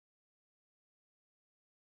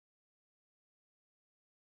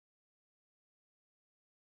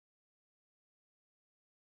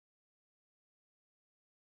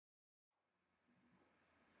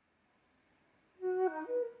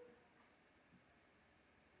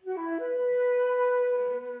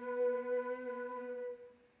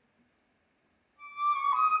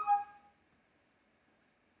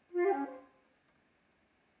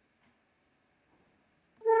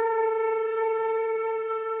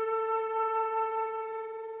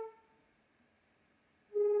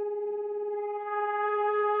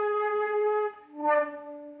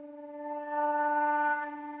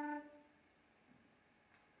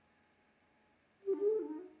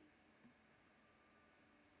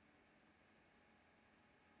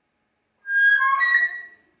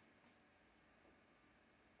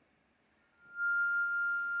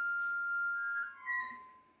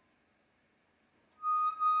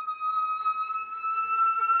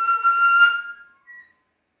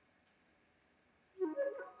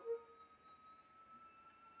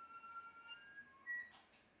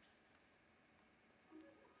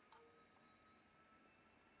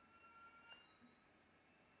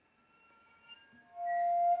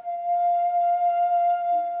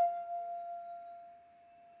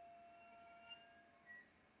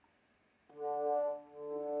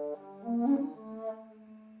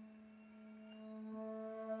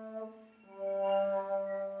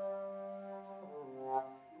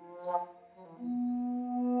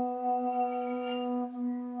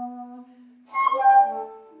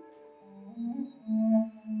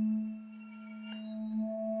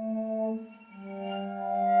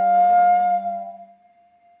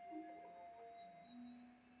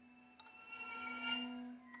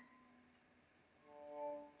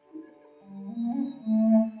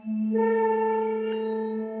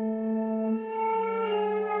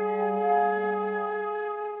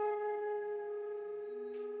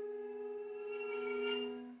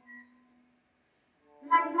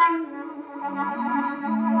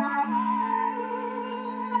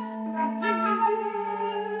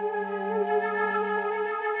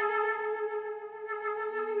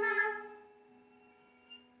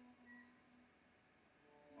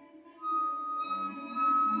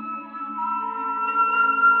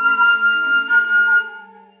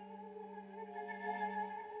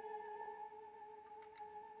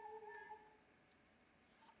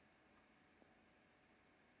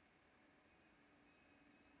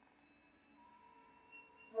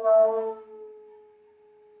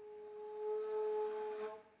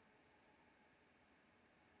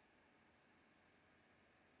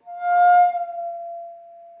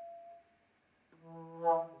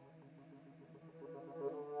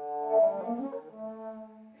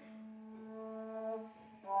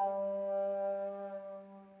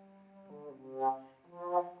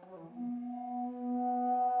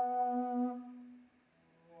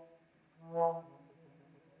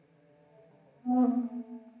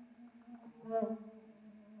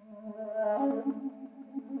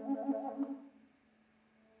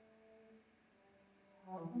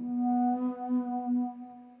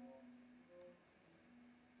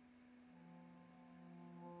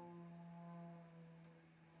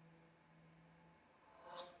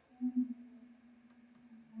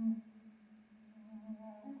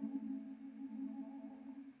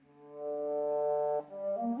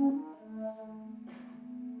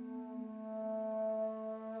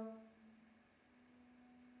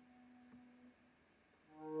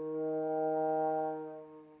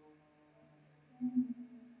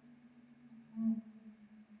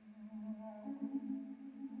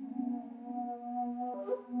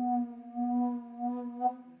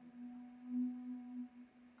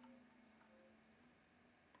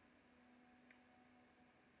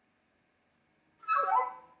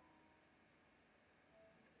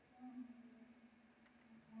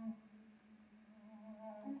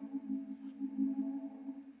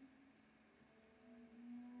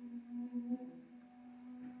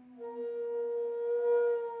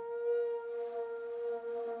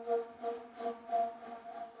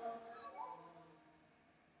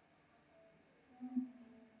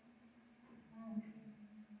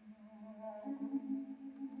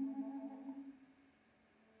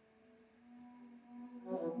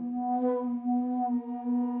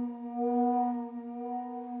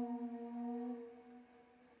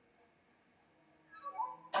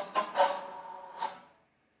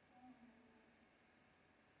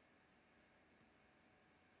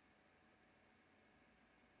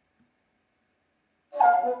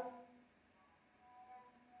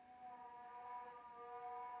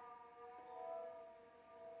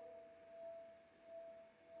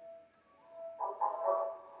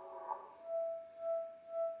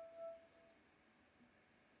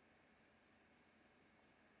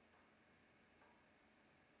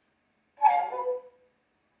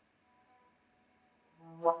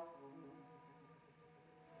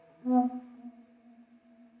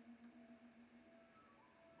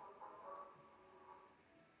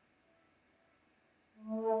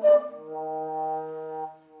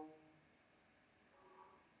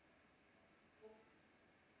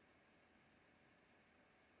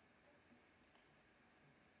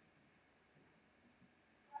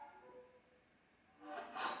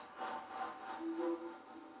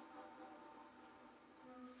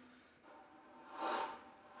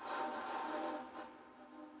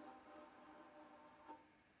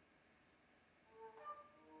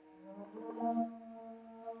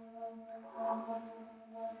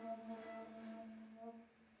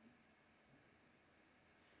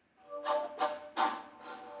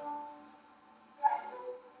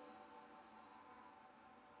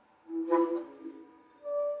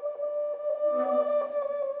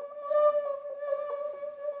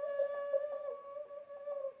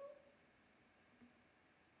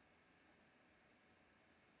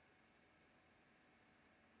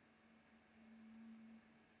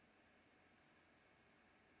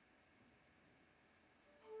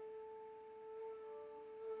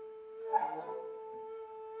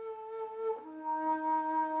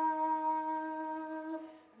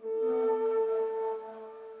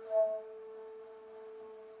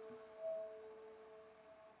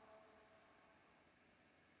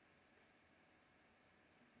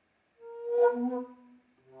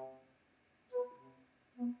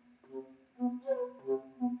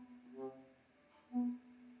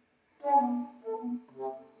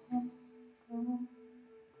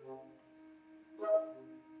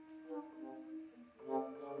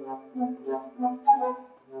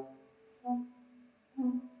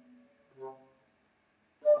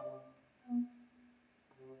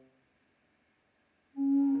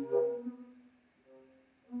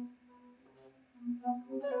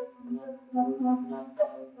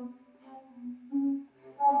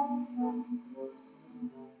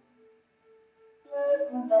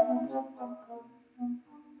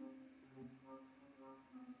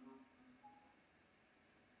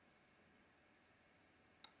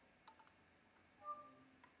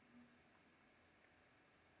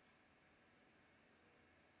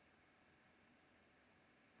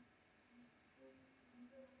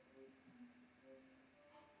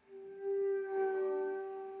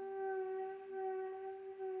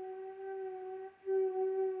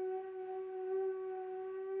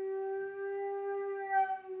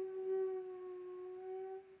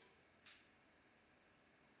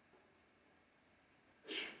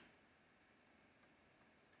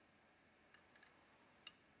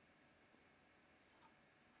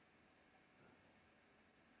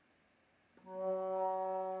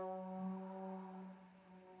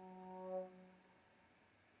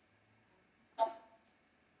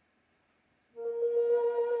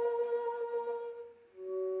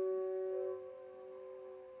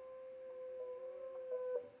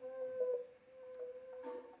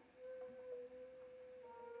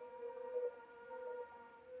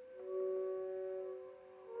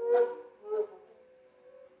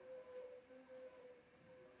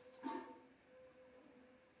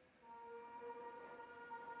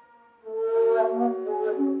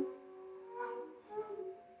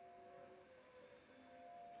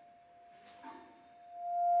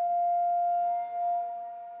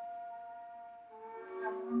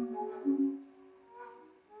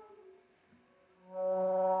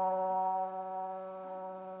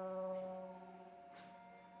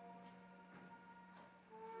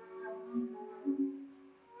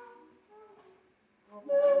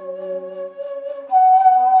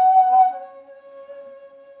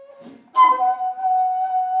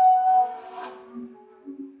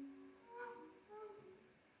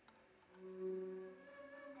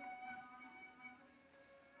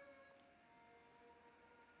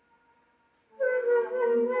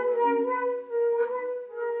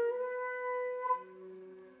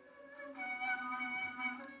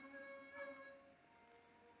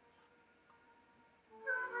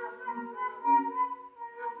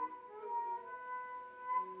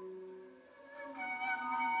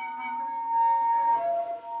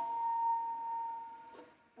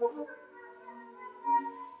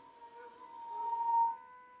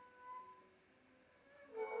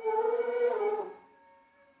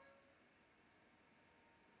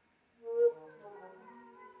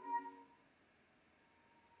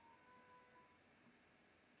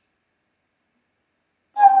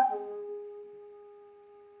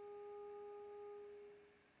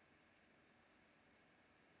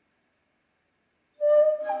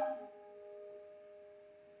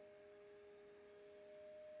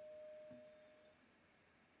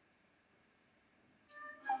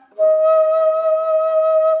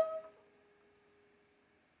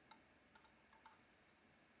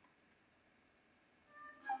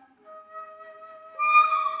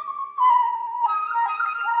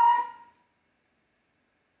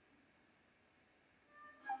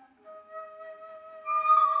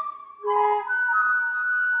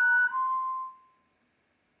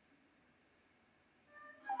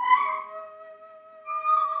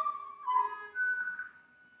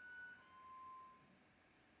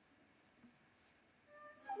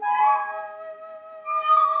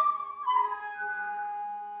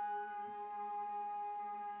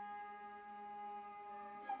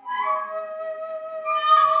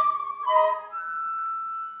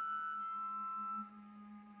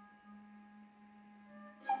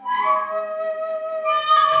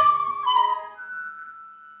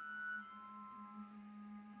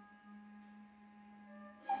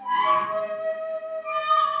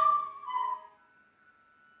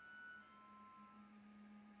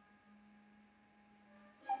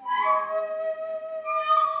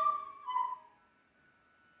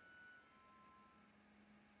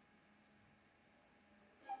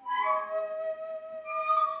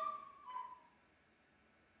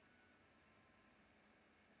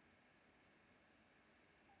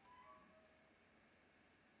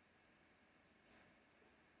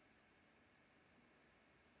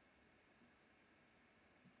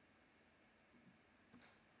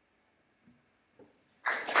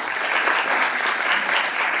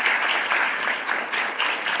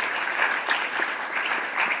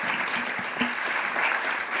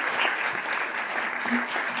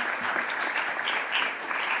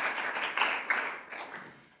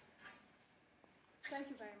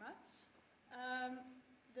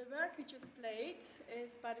We just played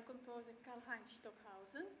is by the composer Karlheinz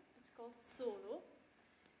Stockhausen. It's called Solo.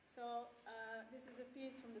 So this is a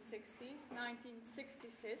piece from the 60s,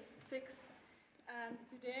 1966. And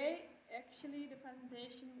today, actually, the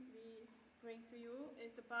presentation we bring to you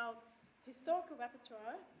is about historical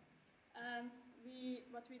repertoire. And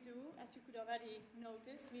what we do, as you could already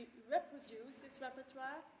notice, we reproduce this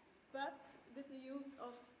repertoire, but with the use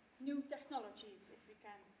of new technologies, if we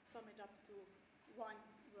can sum it up to one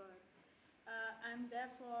word. I'm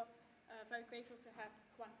therefore very grateful to have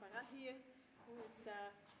Juan Parra here, who is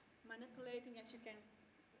manipulating, as you can,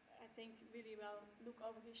 I think, really well look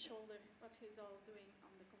over his shoulder what he's all doing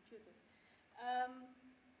on the computer.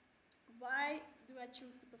 Why do I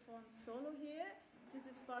choose to perform solo here? This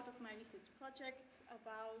is part of my research project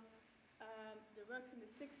about the works in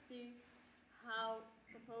the 60s, how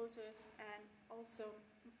composers and also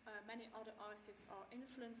many other artists are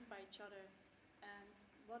influenced by each other, and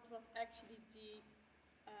what was actually the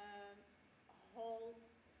whole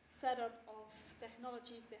setup of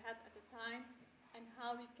technologies they had at the time, and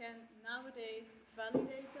how we can nowadays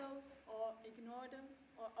validate those or ignore them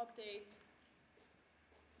or update.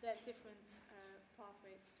 There's different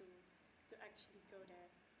pathways to actually go there.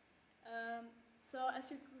 So as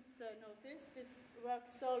you could notice, this work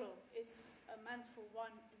solo is meant for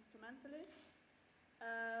one instrumentalist.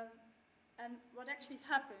 And what actually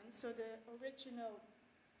happens, so the original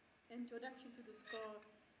introduction to the score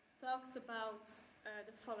talks about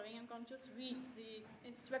the following. I'm going to just read the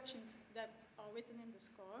instructions that are written in the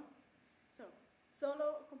score. So,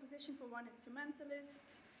 solo, a composition for one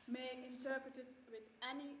instrumentalist, may interpret it with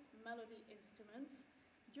any melody instrument.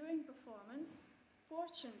 During performance,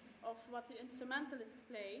 portions of what the instrumentalist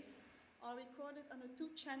plays are recorded on a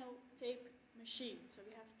 2-channel tape machine. So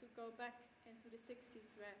we have to go back into the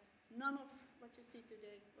 60s where none of what you see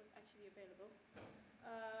today was actually available.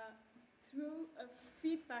 Through a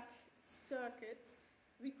feedback circuit,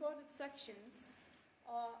 recorded sections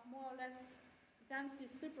are more or less densely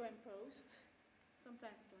superimposed,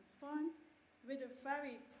 sometimes transformed, with a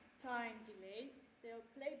varied time delay. They are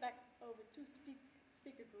playbacked over two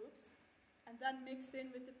speaker groups and then mixed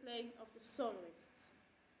in with the playing of the soloists.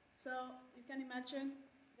 So you can imagine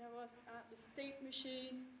there was the tape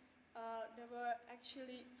machine. There were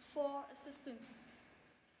actually 4 assistants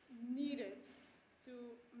needed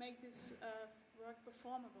to make this work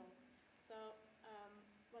performable. So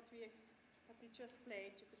what we just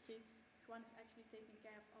played, you could see Juan is actually taking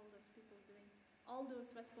care of all those people, doing all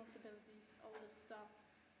those responsibilities, all those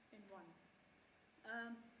tasks in one.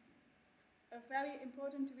 A very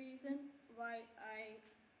important reason why I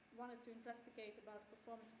wanted to investigate about the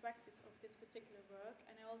performance practice of this particular work,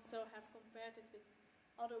 and I also have compared it with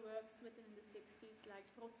other works written in the 60s, like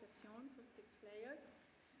Procession for 6 players,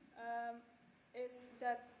 is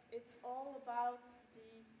that it's all about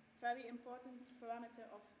the very important parameter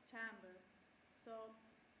of timbre. So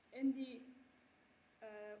in the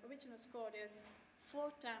original score, there's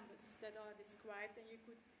 4 timbres that are described, and you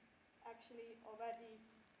could actually already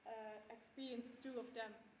experience 2 of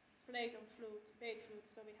them played on flute, bass flute,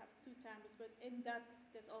 so we have 2 timbres, but in that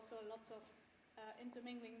there's also lots of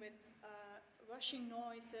intermingling with rushing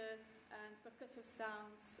noises and percussive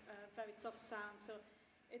sounds, very soft sounds. So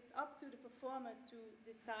it's up to the performer to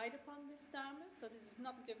decide upon this timbre, so this is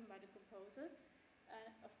not given by the composer.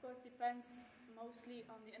 And of course depends mostly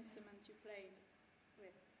on the instrument you played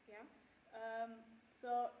with. Yeah.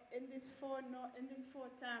 So in these 4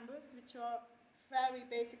 timbres, which are very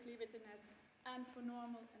basically written as N for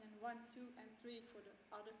normal, and then 1, 2, and 3 for the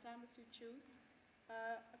other timbres you choose,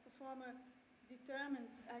 a performer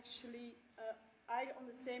determines actually either on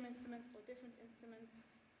the same instrument or different instruments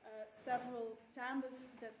several timbres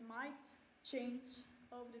that might change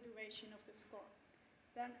over the duration of the score.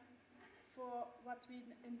 Then for what we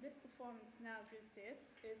in this performance now just did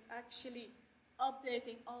is actually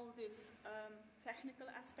updating all this technical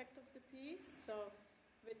aspect of the piece, so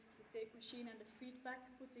with the tape machine and the feedback,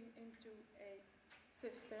 putting into a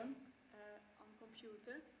system on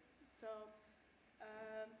computer. So,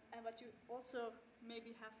 and what you also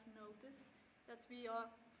maybe have noticed, that we are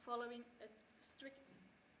following a strict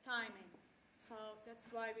timing. So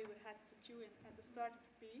that's why we had to cue in at the start of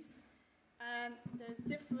the piece. And there's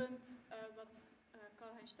different, what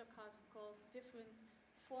Karlheinz Stockhausen calls different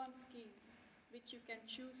form schemes, which you can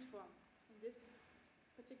choose from. In this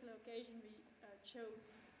particular occasion, we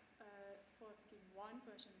chose form scheme 1,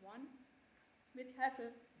 version 1, which has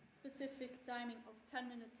a specific timing of 10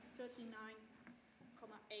 minutes,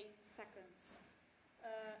 39.8 seconds.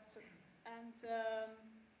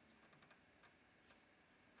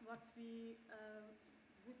 What we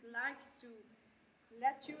would like to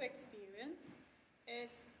let you experience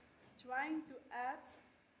is trying to add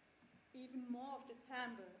even more of the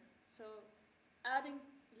timbre. So adding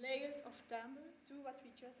layers of timbre to what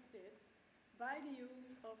we just did by the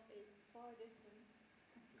use of a far distant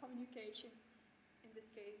communication, in this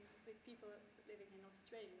case with people living in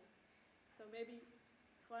Australia. So maybe,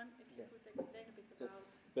 Juan, if you could explain a bit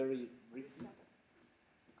about just very briefly,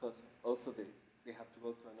 because also they have to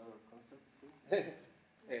go to another concert soon.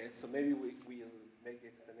 So maybe we'll make the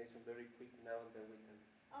explanation very quick now, and then we can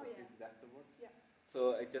look into it afterwards. Yeah.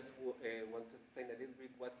 So I just want to explain a little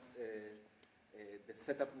bit what's the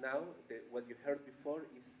setup now. What you heard before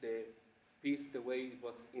is the piece the way it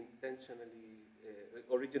was intentionally,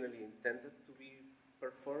 originally intended to be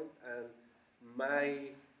performed, and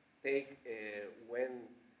my take when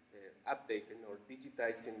updating or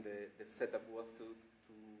digitizing the setup was to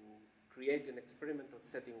create an experimental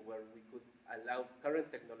setting where we could allow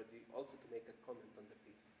current technology also to make a comment on the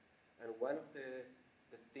piece. And one of the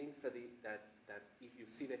things that if you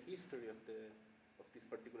see the history of this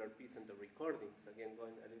particular piece and the recordings, again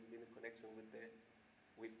going a little bit in connection with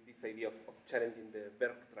this idea of challenging the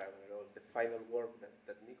Bergtraber or the final work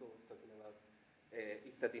that Nico was talking about,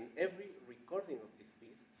 is that in every recording of this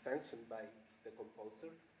piece, sanctioned by the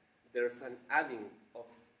composer, there's an adding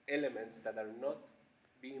of elements that are not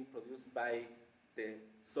being produced by the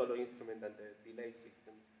solo instrument and the delay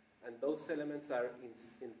system. And those elements are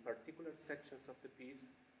in particular sections of the piece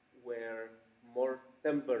where more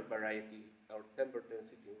timbre variety or timbre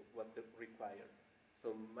density was required.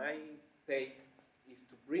 So my take is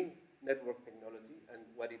to bring network technology, and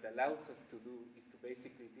what it allows us to do is to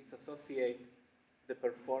basically disassociate the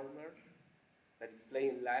performer that is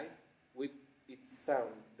playing live with its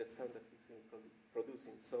sound, the sound that he's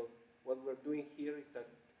producing. So what we're doing here is that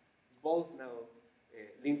both now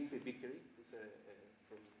Lindsay Vickery, who's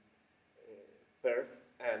from Perth,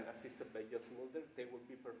 and assisted by Josie Mulder. They will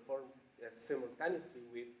be performed simultaneously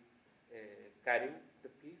with Karin, the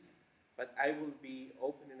piece, but I will be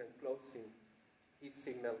opening and closing his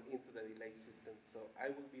signal into the delay system. So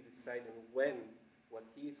I will be deciding when what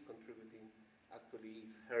he is contributing actually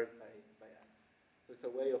is heard by us. So it's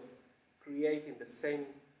a way of creating the same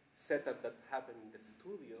setup that happened in the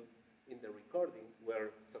studio in the recordings,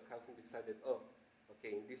 where Stockhausen decided, oh,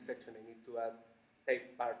 okay, in this section I need to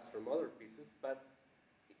take parts from other pieces, but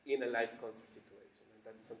in a live concert situation. And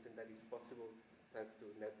that's something that is possible thanks to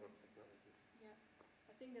network technology. Yeah,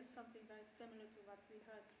 I think there's something very similar to what we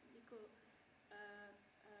heard Nico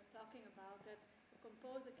talking about, that the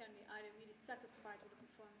composer can be either really satisfied with the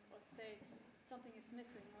performance or say something is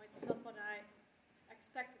missing or it's not what I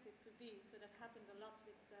expected it to be. So that happened a lot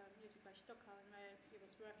with music by Stockhausen, where he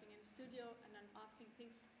was working in the studio and then asking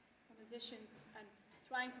things from musicians and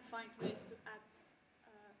trying to find ways to add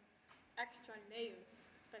extra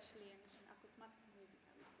layers, especially in acousmatic music,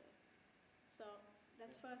 I would say. So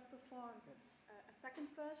let's first perform a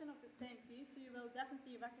second version of the same piece. So you will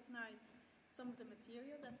definitely recognize some of the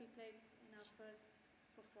material that we played in our first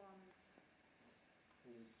performance.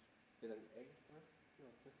 Can you play an A first?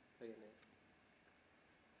 No, just play an A.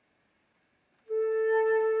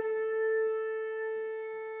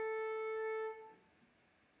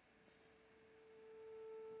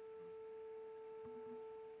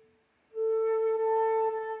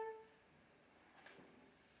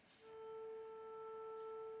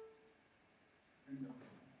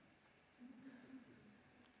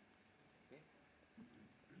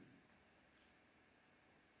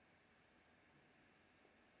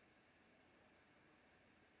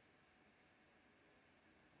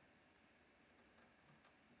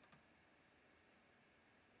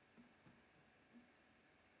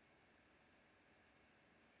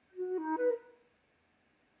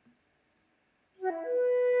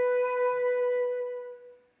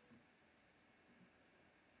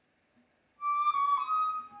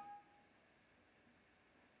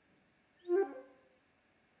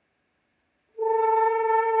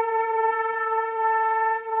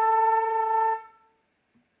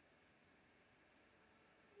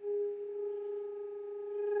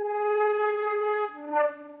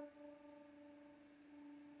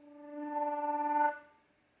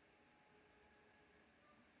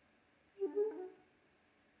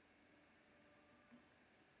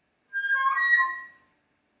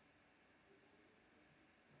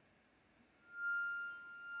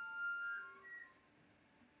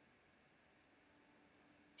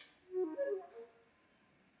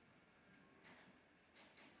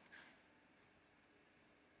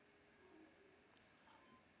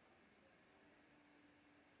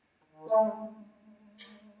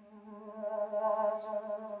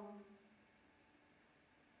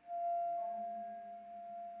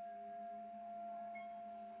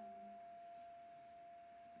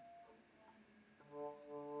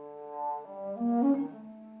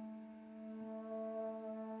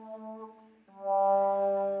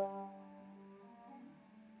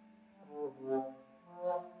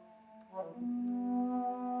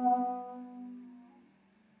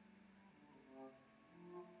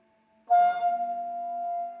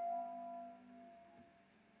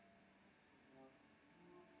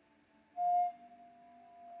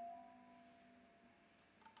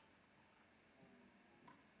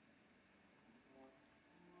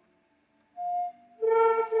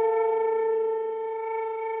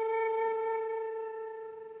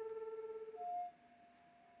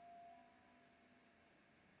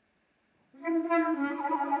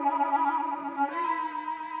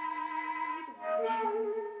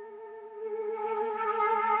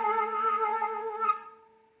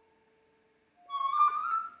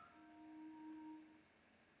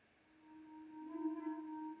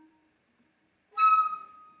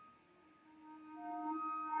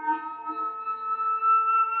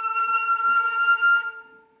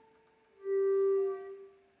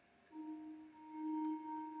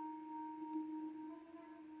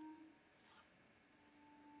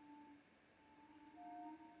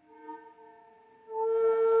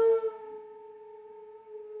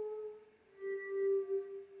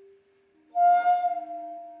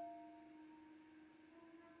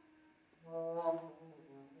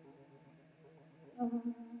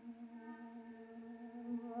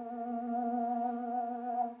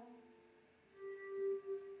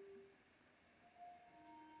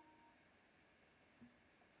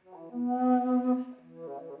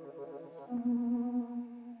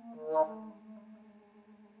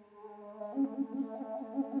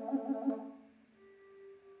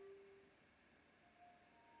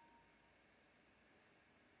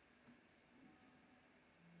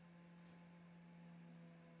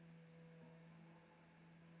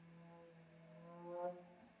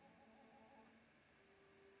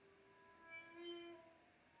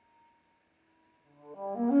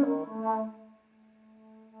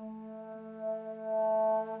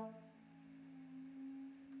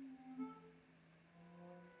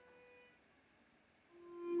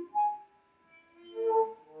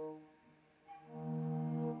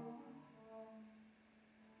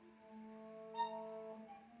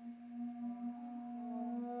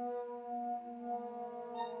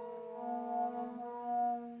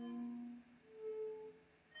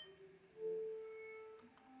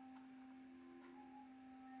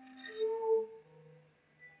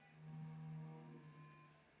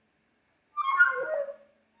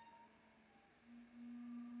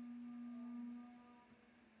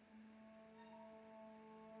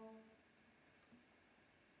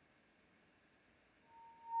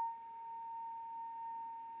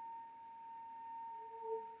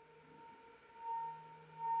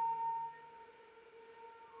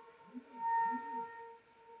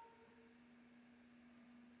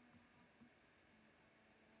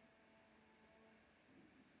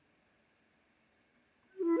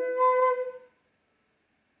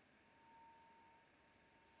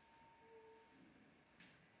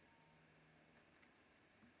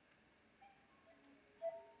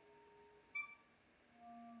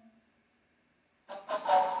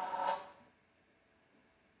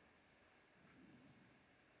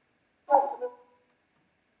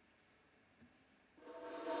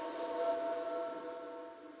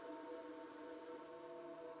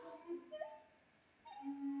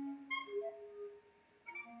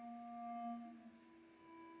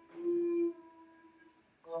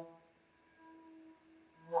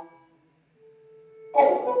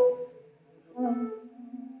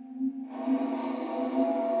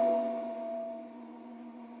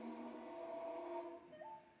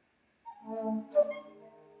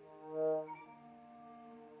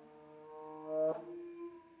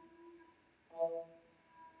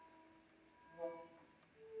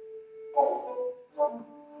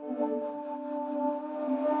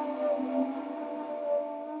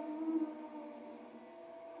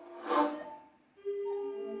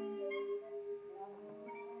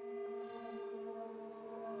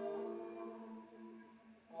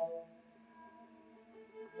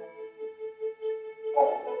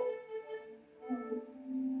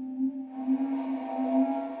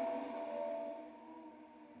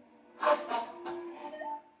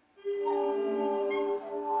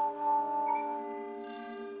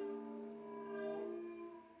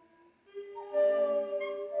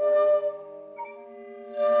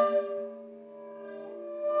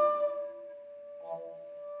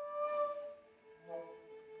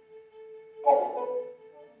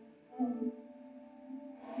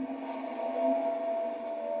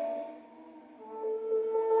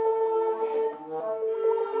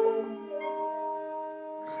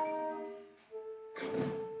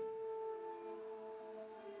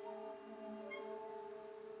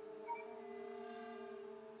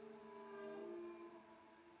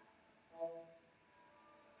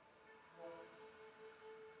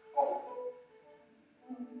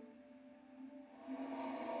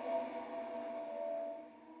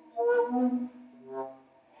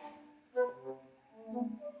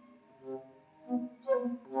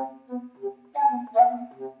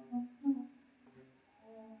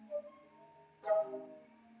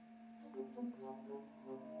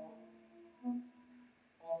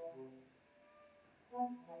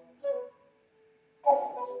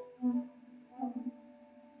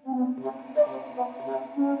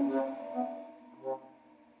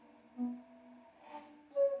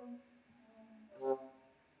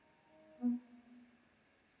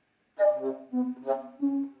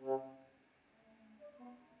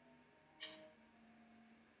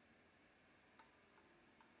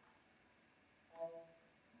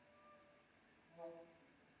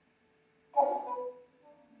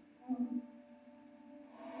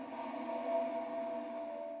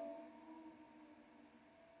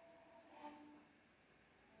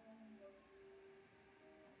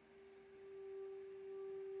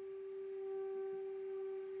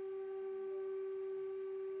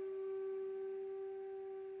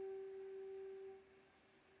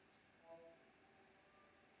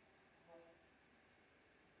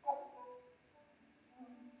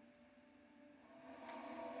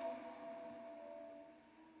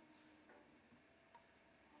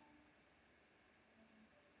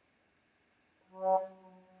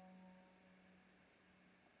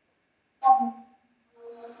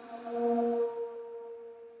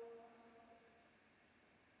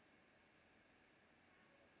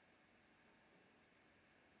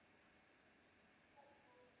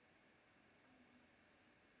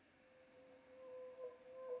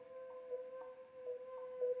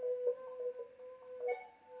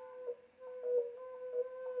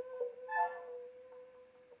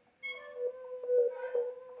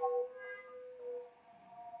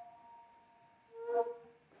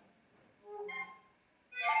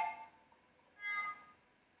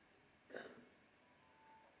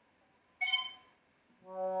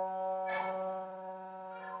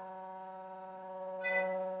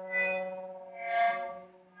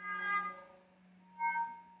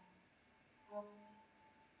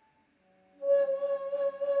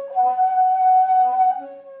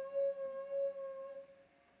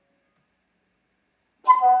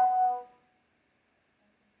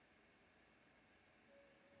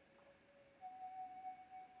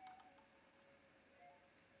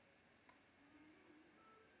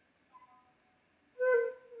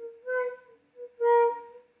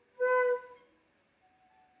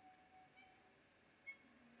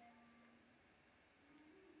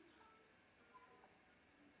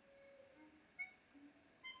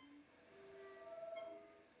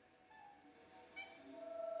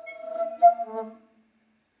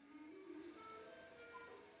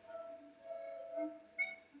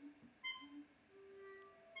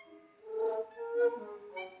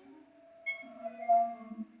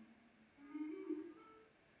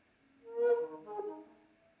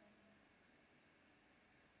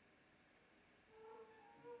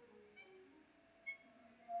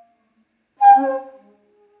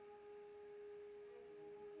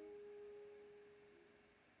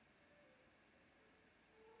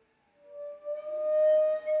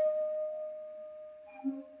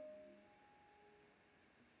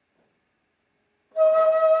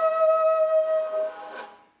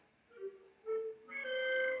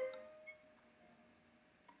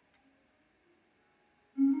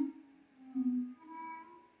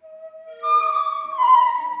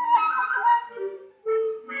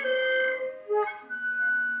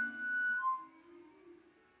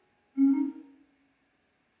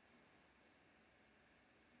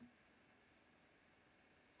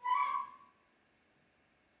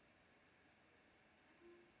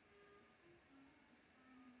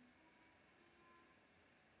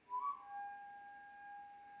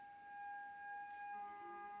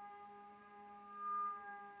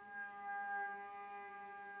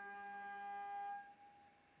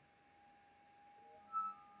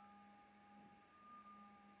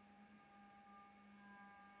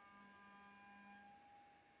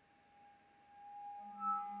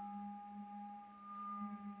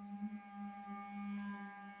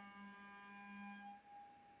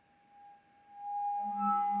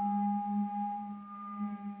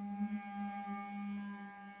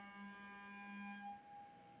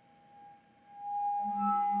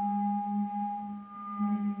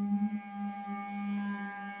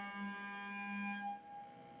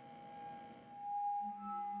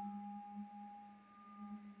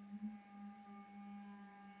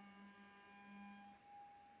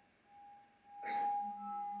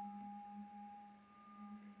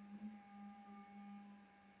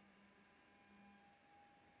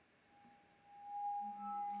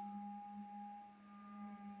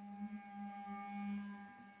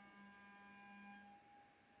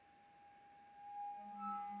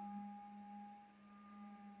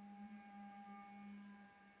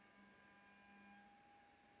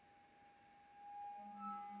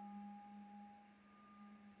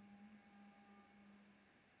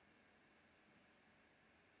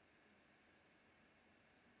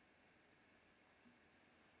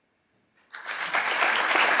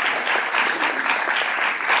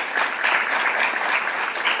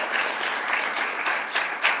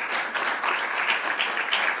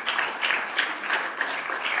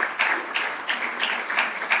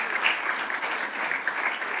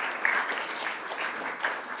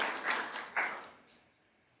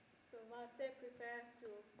 while they prepare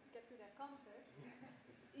to get to their concert.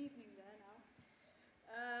 It's evening there now.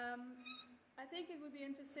 I think it would be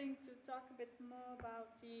interesting to talk a bit more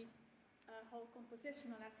about the whole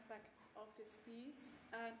compositional aspect of this piece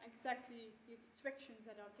and exactly the instructions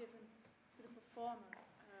that are given to the performer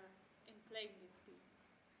in playing this piece.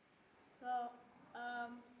 So,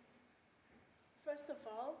 first of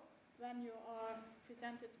all, when you are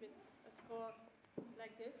presented with a score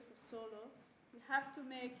like this for solo, you have to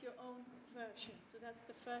make your own version. So that's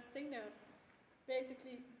the first thing. There's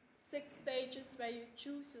basically 6 pages where you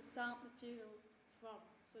choose your sound material from.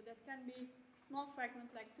 So that can be a small fragment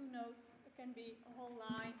like 2 notes, it can be a whole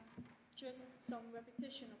line, just some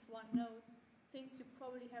repetition of 1 note, things you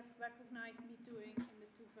probably have recognized me doing in the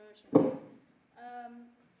 2 versions.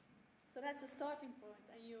 So that's a starting point,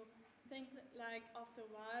 and you think like after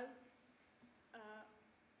a while,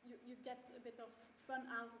 you get a bit of fun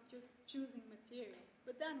out of just choosing material.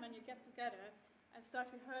 But then when you get together and start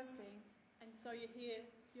rehearsing, and so you hear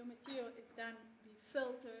your material is then be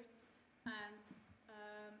filtered and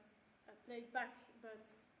played back, but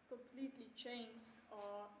completely changed,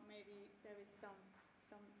 or maybe there is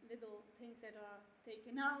some little things that are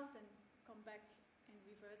taken out and come back in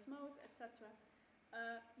reverse mode, etc.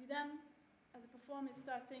 You then, as a performer,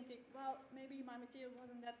 start thinking, well, maybe my material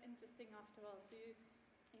wasn't that interesting after all. So you,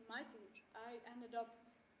 in my case, I ended up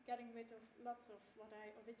getting rid of lots of what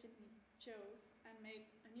I originally chose and made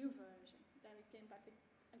a new version. Then we came back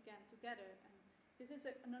again together, and this is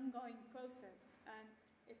an ongoing process, and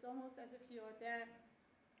it's almost as if you're there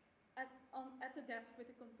at the desk with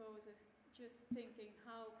the composer, just thinking,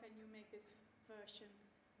 how can you make this version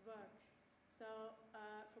work? So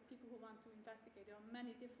for people who want to investigate, there are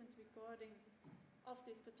many different recordings of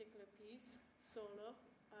this particular piece, solo,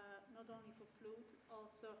 not only for flute,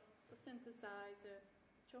 also for synthesizer,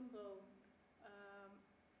 trombone,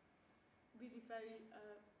 really very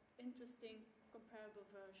interesting comparable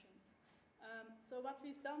versions. So what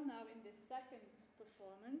we've done now in this second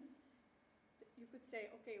performance, you could say,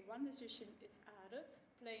 okay, one musician is added,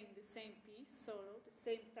 playing the same piece, solo, the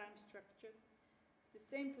same time structure, the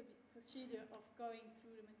same procedure of going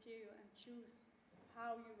through the material and choose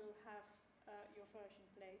how you will have your version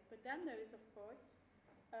played. But then there is, of course,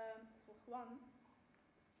 for Juan,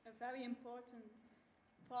 a very important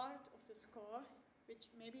part of the score, which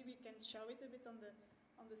maybe we can show it a bit on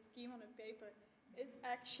the scheme on the paper, is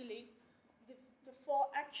actually the 4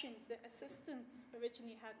 actions the assistants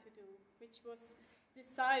originally had to do, which was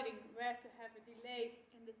deciding where to have a delay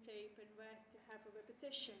in the tape and where to have a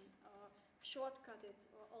repetition or shortcut it,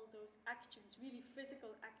 or all those actions, really physical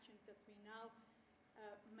actions that we now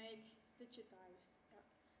make digitized. Yeah.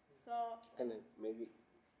 So, and maybe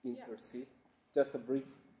intercede. Yeah. Just a brief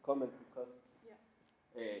comment, because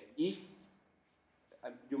if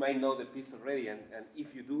you might know the piece already, and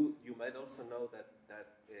if you do, you might also know that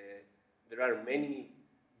there are many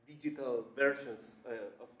digital versions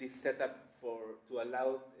of this setup to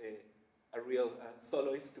allow a real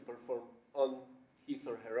soloist to perform on his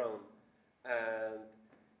or her own. And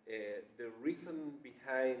the reason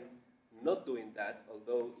behind not doing that,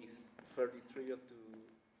 although it's fairly trivial to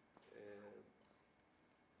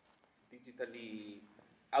digitally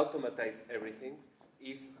automatize everything,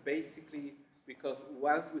 is basically because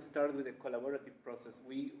once we started with the collaborative process,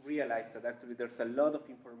 we realized that actually there's a lot of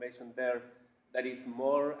information there that is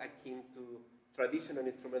more akin to traditional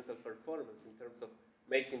instrumental performance in terms of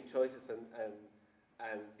making choices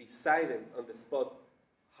and deciding on the spot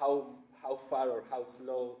how far or how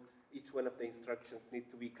slow each one of the instructions need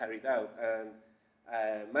to be carried out. And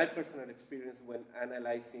my personal experience when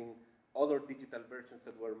analyzing other digital versions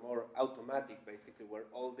that were more automatic, basically, where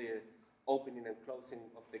all the opening and closing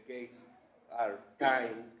of the gates are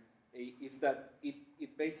timed, is that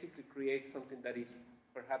it basically creates something that is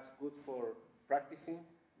perhaps good for practicing,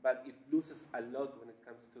 but it loses a lot when it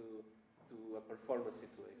comes to a performance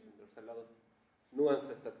situation. There's a lot of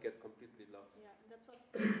nuances that get completely lost. Yeah, and that's what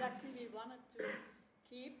exactly we wanted to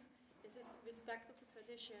keep, is this respect of the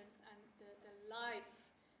tradition and the live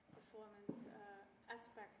performance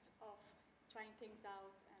aspect of trying things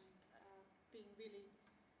out and being really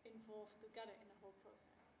involved together in the whole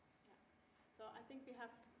process. Yeah. So I think we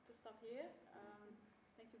have to stop here.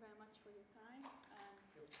 Thank you very much for your time.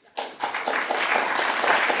 And, yeah.